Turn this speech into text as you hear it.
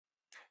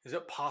Is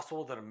it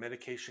possible that a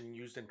medication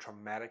used in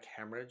traumatic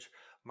hemorrhage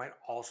might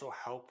also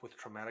help with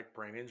traumatic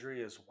brain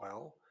injury as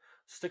well?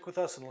 Stick with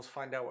us and let's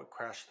find out what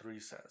Crash 3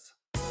 says.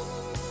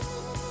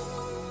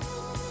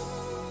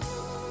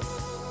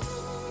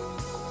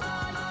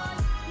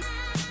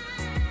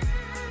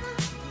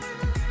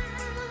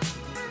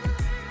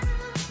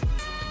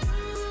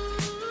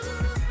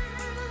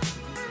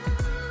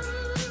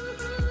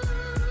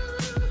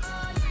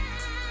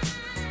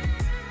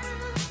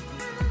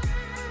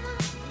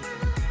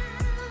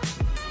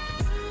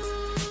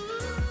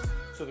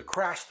 So the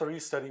Crash 3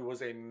 study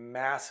was a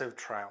massive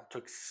trial. It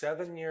took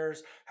 7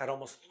 years, had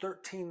almost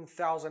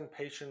 13,000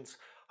 patients,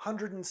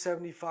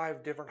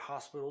 175 different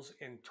hospitals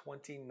in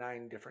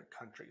 29 different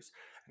countries.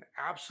 An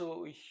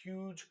absolutely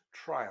huge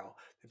trial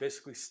that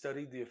basically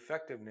studied the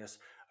effectiveness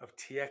of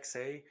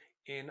TXA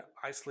in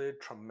isolated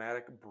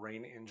traumatic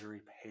brain injury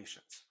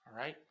patients. All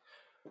right.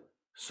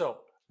 So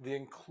the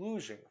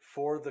inclusion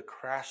for the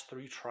Crash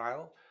 3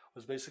 trial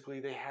was basically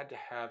they had to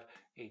have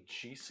a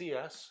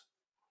GCS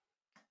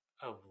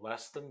of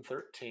less than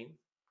 13.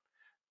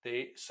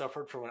 They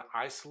suffered from an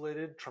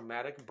isolated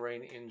traumatic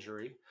brain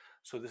injury.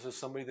 So this is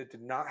somebody that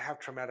did not have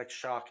traumatic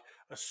shock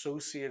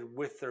associated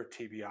with their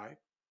TBI.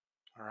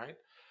 All right.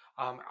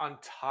 On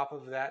top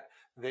of that,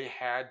 they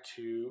had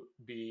to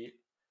be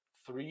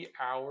 3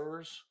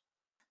 hours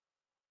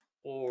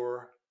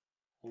or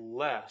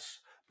less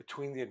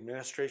between the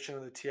administration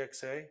of the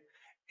TXA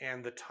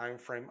and the time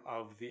frame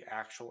of the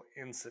actual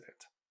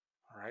incident.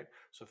 All right.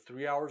 So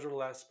 3 hours or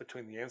less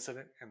between the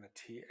incident and the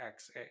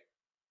TXA.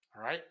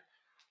 All right.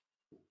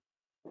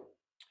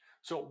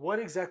 So what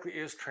exactly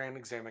is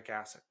tranexamic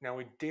acid? Now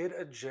we did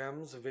a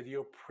JEMS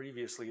video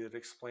previously that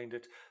explained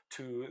it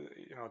to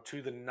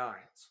the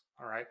nines,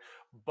 all right?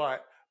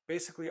 But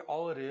basically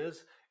all it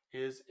is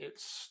it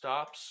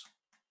stops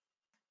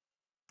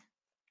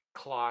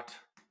clot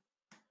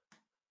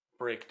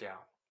breakdown.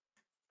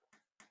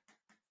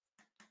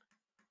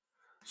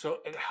 So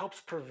it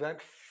helps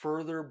prevent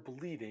further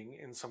bleeding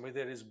in somebody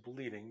that is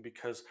bleeding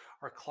because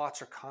our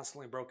clots are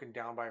constantly broken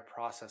down by a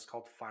process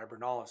called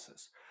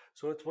fibrinolysis.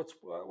 So it's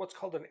what's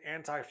called an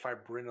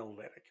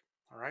antifibrinolytic,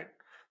 all right?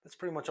 That's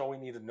pretty much all we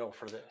need to know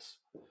for this.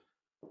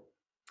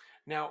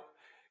 Now,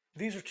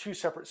 these are two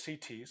separate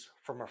CTs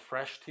from a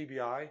fresh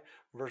TBI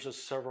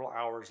versus several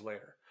hours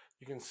later.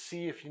 You can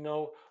see if you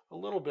know a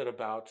little bit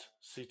about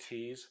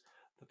CTs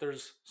that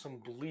there's some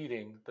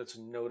bleeding that's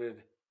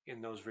noted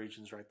in those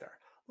regions right there.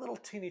 Little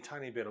teeny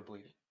tiny bit of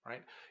bleeding,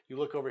 right? You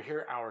look over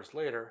here hours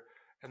later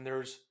and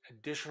there's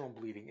additional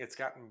bleeding. It's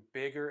gotten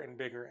bigger and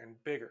bigger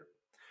and bigger.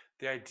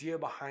 The idea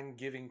behind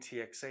giving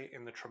TXA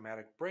in the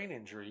traumatic brain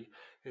injury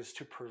is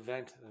to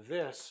prevent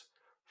this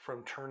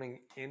from turning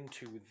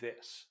into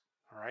this,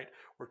 all right?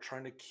 We're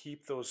trying to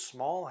keep those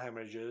small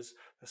hemorrhages,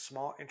 the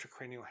small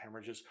intracranial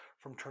hemorrhages,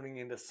 from turning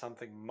into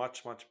something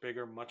much, much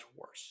bigger, much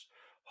worse.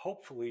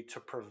 Hopefully to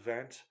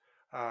prevent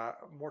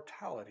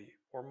mortality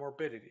or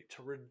morbidity,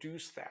 to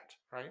reduce that,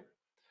 right?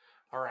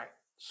 All right,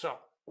 so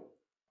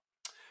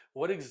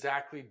what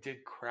exactly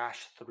did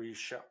Crash 3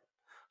 show?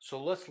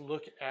 So let's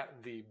look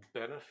at the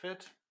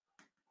benefit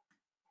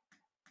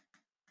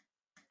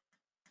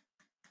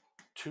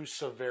to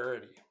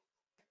severity.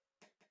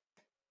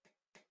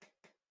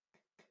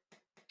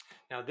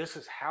 Now this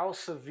is how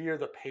severe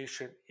the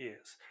patient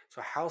is.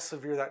 So how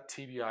severe that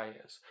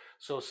TBI is.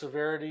 So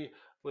severity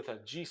with a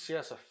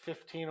GCS of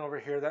 15 over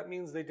here, that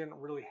means they didn't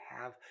really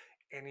have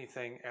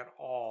anything at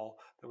all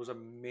that was a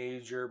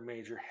major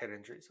head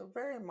injury. It's a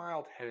very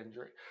mild head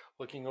injury.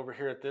 Looking over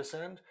here at this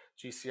end,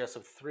 GCS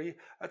of 3,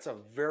 that's a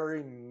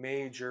very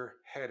major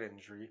head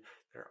injury.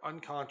 They're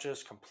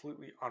unconscious,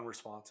 completely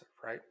unresponsive,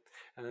 right?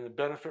 And then the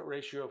benefit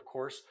ratio, of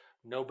course,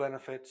 no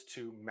benefit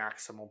to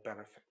maximal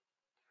benefit,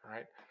 all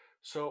right?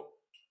 So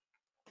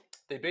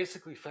they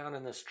basically found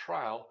in this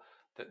trial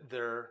that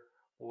there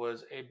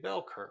was a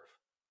bell curve,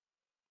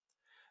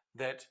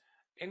 that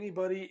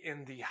anybody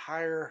in the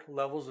higher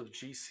levels of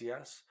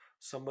GCS,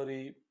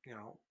 somebody,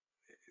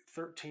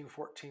 13,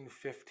 14,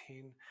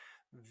 15,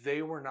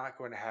 they were not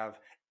going to have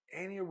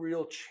any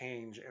real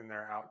change in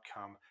their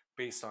outcome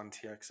based on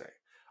TXA.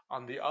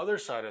 On the other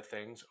side of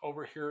things,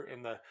 over here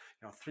in the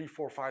 3,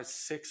 4, 5,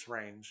 6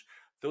 range,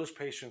 those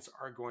patients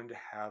are going to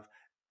have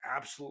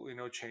absolutely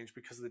no change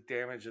because the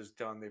damage is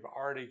done. They've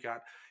already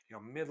got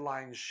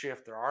midline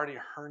shift. They're already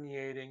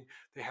herniating.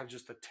 They have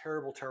just a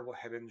terrible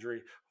head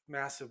injury,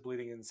 massive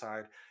bleeding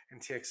inside, and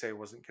TXA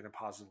wasn't going to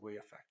positively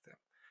affect them.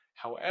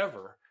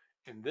 However,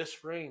 in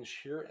this range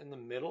here in the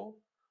middle,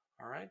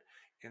 all right,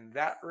 in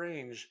that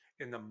range,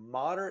 in the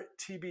moderate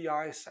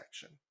TBI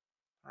section,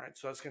 all right,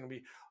 so that's going to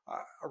be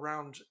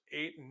around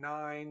 8,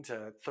 9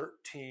 to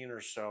 13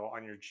 or so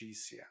on your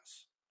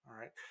GCS. All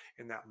right,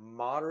 in that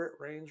moderate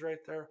range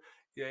right there,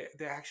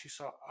 they actually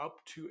saw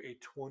up to a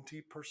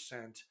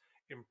 20%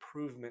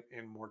 improvement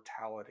in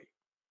mortality.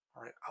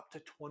 All right, up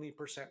to 20%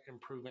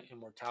 improvement in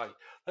mortality.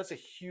 That's a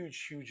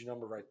huge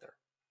number right there.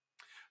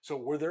 So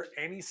were there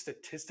any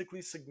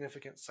statistically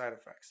significant side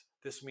effects?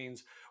 This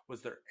means,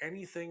 was there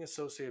anything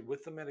associated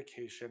with the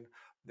medication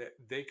that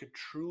they could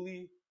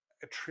truly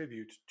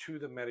attribute to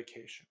the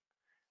medication?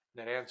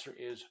 That answer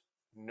is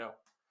no.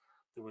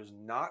 There was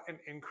not an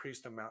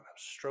increased amount of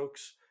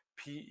strokes,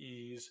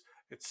 PEs,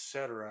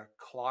 etc.,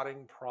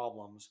 clotting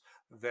problems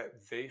that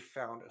they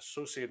found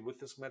associated with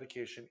this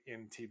medication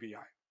in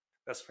TBI.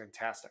 That's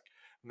fantastic.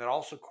 And that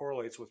also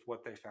correlates with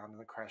what they found in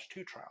the CRASH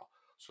 2 trial.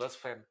 So that's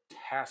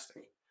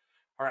fantastic.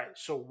 All right,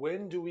 so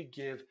when do we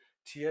give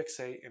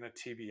TXA in a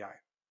TBI?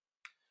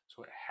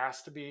 So it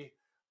has to be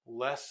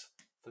less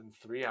than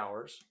 3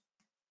 hours.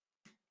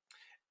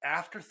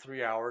 After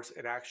 3 hours,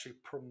 it actually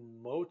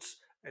promotes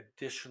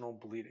additional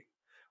bleeding.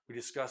 We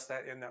discussed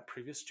that in that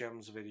previous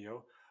JEMS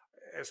video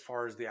as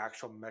far as the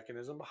actual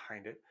mechanism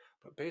behind it.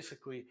 But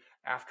basically,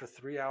 after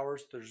 3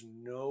 hours, there's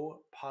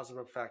no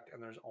positive effect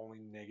and there's only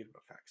negative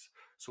effects.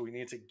 So we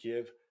need to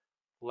give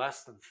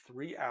less than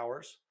 3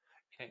 hours,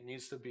 and it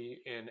needs to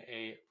be in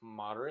a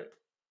moderate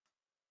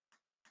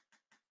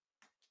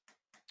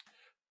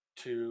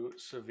to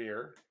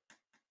severe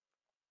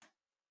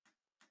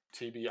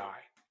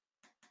TBI.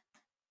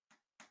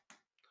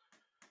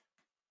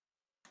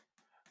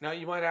 Now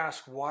you might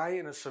ask, why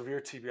in a severe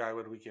TBI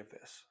would we give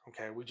this?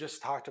 Okay, we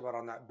just talked about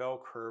on that bell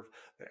curve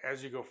that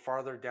as you go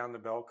farther down the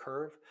bell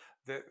curve,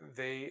 that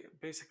they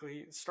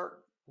basically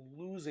start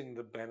losing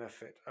the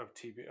benefit of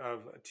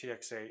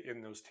TXA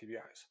in those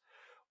TBIs.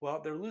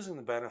 Well, they're losing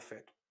the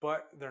benefit,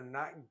 but they're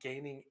not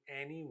gaining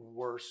any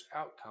worse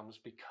outcomes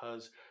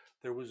because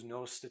there was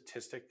no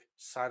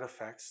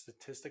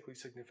statistically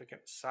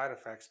significant side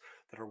effects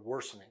that are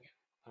worsening it.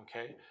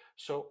 Okay,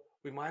 so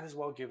we might as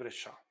well give it a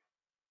shot.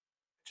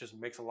 It just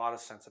makes a lot of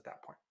sense at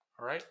that point.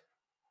 All right.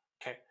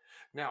 Okay.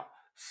 Now,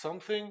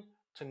 something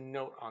to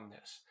note on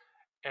this: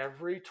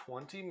 every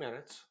 20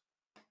 minutes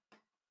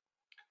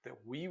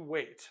that we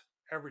wait,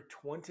 so every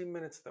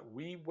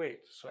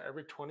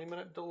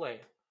 20-minute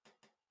delay,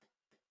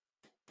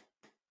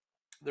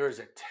 there is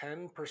a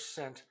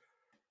 10%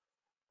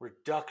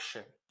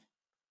 reduction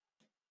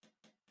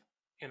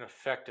in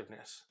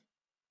effectiveness.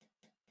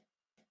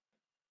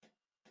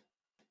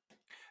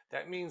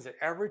 That means that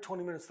every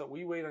 20 minutes that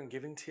we wait on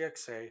giving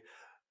TXA,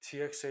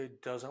 TXA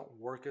doesn't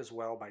work as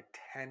well by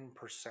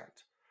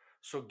 10%.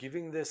 So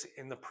giving this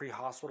in the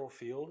pre-hospital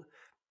field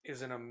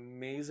is an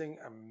amazing,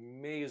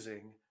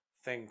 amazing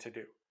thing to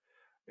do.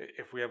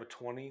 If we have a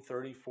 20,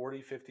 30,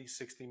 40, 50,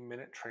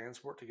 60-minute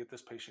transport to get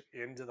this patient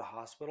into the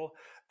hospital,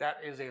 that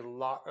is a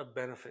lot of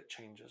benefit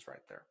changes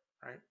right there,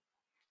 right?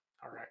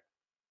 All right.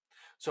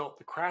 So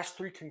the CRASH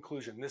 3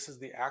 conclusion, this is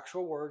the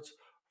actual words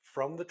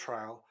from the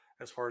trial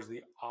as far as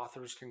the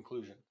author's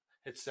conclusion.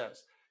 It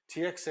says,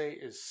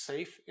 TXA is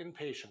safe in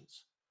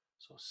patients,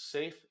 so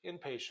safe in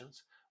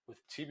patients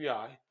with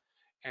TBI,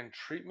 and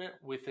treatment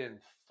within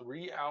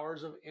 3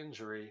 hours of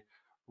injury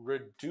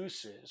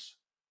reduces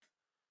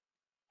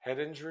head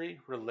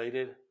injury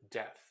related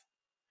death.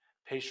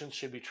 Patients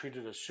should be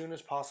treated as soon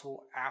as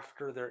possible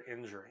after their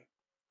injury.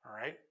 All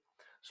right,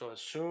 so as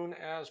soon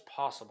as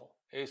possible,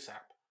 ASAP.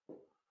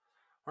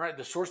 All right,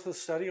 the source of the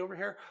study over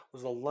here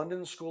was the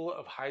London School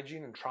of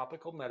Hygiene and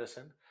Tropical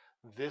Medicine.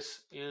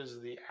 This is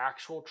the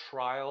actual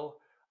trial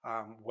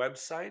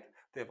website.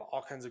 They have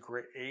all kinds of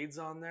great aids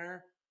on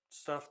there,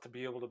 stuff to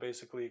be able to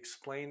basically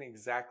explain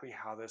exactly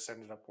how this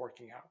ended up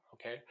working out,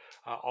 okay?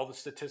 All the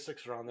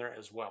statistics are on there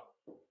as well.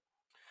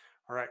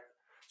 All right,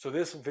 so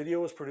this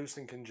video was produced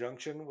in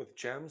conjunction with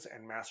JEMS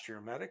and Master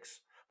Your Medics.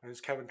 My name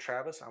is Kevin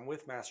Travis. I'm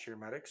with Master Your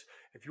Medics.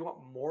 If you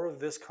want more of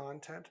this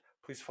content,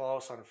 please follow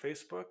us on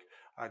Facebook.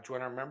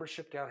 Join our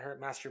membership down here at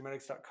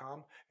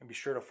masteryourmedics.com, and be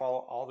sure to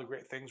follow all the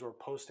great things we're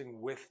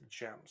posting with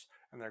JEMS,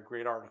 and there are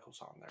great articles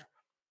on there.